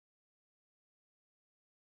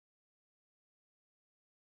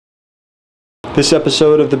This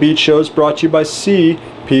episode of The Beach Show is brought to you by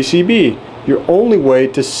CPCB, your only way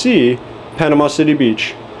to see Panama City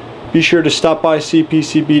Beach. Be sure to stop by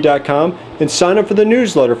cpcb.com and sign up for the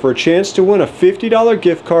newsletter for a chance to win a $50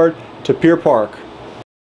 gift card to Pier Park.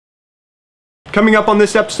 Coming up on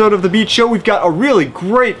this episode of The Beach Show, we've got a really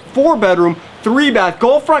great 4-bedroom, 3-bath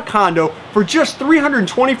Gulf-front condo for just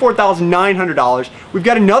 $324,900. We've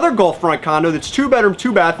got another Gulf-front condo that's 2-bedroom,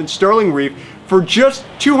 2-bath in Sterling Reef for just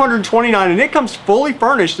 $229,000, and it comes fully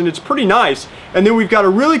furnished and it's pretty nice. And then we've got a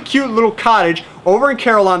really cute little cottage over in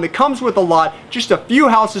Carillon that comes with a lot, just a few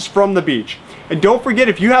houses from the beach. And don't forget,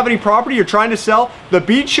 if you have any property you're trying to sell,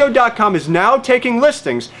 thebeachshow.com is now taking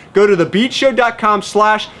listings. Go to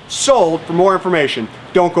thebeachshow.com/sold for more information.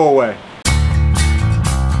 Don't go away.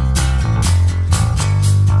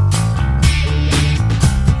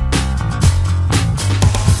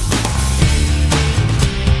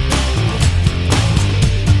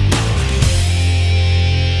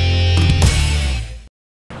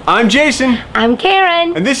 I'm Jason. I'm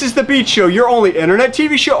Karen. And this is The Beach Show, your only internet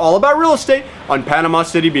TV show all about real estate on Panama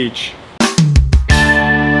City Beach.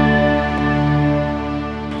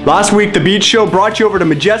 Last week, The Beach Show brought you over to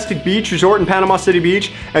Majestic Beach Resort in Panama City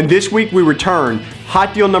Beach, and this week we return.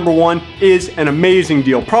 Hot deal number one is an amazing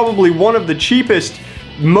deal. Probably one of the cheapest,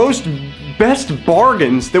 best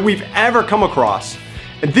bargains that we've ever come across.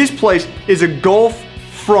 And this place is a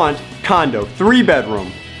Gulf-front condo,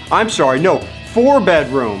 4-bedroom,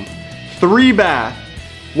 3-bath,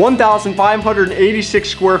 1,586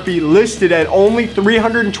 square feet, listed at only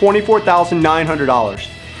 $324,900.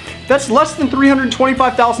 That's less than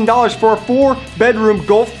 $325,000 for a 4-bedroom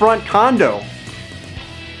Gulf-front condo.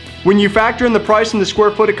 When you factor in the price and the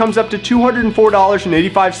square foot, it comes up to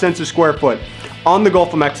 $204.85 a square foot on the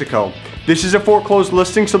Gulf of Mexico. This is a foreclosed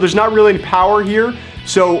listing, so there's not really any power here,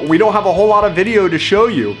 so we don't have a whole lot of video to show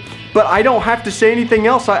you. But I don't have to say anything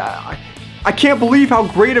else. I can't believe how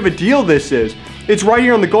great of a deal this is. It's right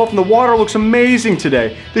here on the Gulf and the water looks amazing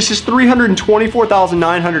today. This is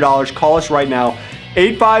 $324,900. Call us right now.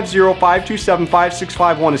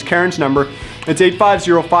 850-527-5651 is Karen's number. It's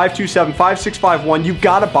 850-527-5651. You've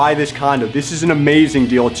got to buy this condo. This is an amazing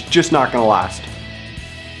deal. It's just not going to last.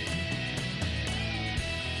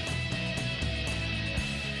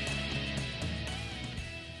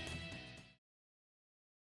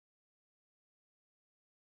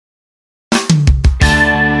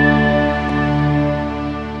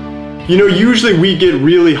 You know, usually we get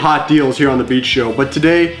really hot deals here on The Beach Show, but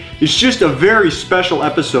today is just a very special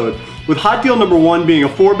episode, with hot deal number one being a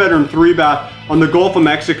 4-bedroom, 3-bath on the Gulf of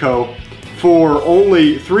Mexico for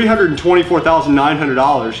only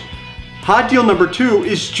 $324,900. Hot deal number two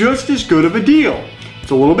is just as good of a deal.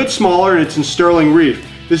 It's a little bit smaller and it's in Sterling Reef.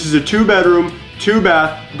 This is a 2-bedroom,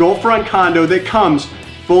 2-bath Gulf-front condo that comes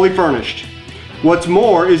fully furnished. What's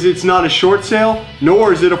more is it's not a short sale,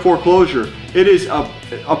 nor is it a foreclosure. It is a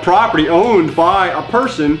property owned by a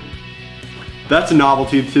person. That's a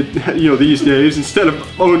novelty to, these days, instead of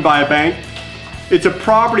owned by a bank. It's a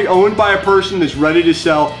property owned by a person that's ready to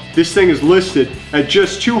sell. This thing is listed at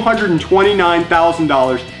just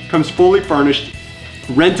 $229,000, comes fully furnished,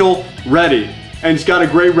 rental ready, and it's got a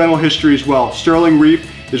great rental history as well. Sterling Reef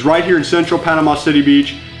is right here in central Panama City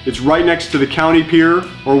Beach. It's right next to the county pier,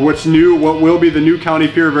 or what will be the new county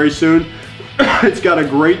pier very soon. It's got a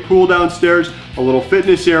great pool downstairs, a little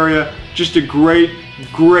fitness area, just a great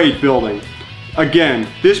building. Again,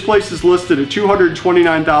 this place is listed at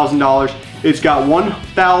 $229,000. It's got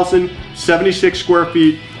 1,076 square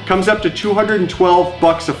feet, comes up to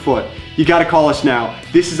 $212 a foot. You gotta call us now.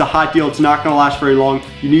 This is a hot deal. It's not gonna last very long.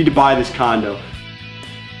 You need to buy this condo.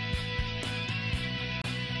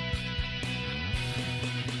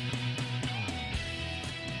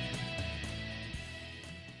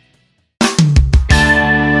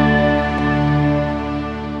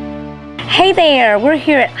 Hey there, we're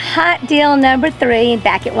here at hot deal number 3,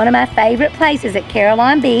 back at one of my favorite places at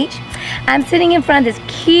Carillon Beach. I'm sitting in front of this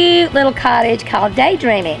cute little cottage called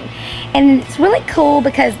Daydreaming. And it's really cool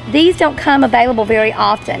because these don't come available very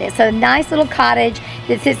often. It's a nice little cottage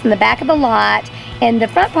that sits in the back of the lot, and the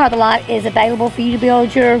front part of the lot is available for you to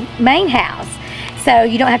build your main house. So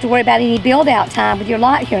you don't have to worry about any build out time with your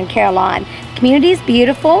lot here in Carillon. The community is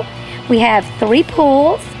beautiful. We have 3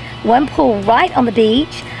 pools, 1 pool right on the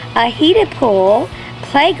beach, a heated pool,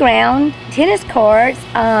 playground, tennis courts,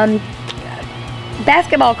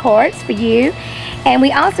 basketball courts for you, and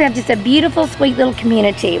we also have just a beautiful, sweet little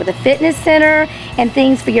community with a fitness center and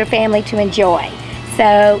things for your family to enjoy.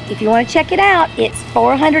 So if you want to check it out, it's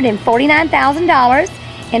 $449,000,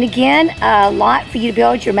 and again, a lot for you to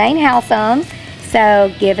build your main house on.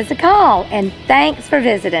 So give us a call, and thanks for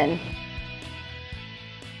visiting.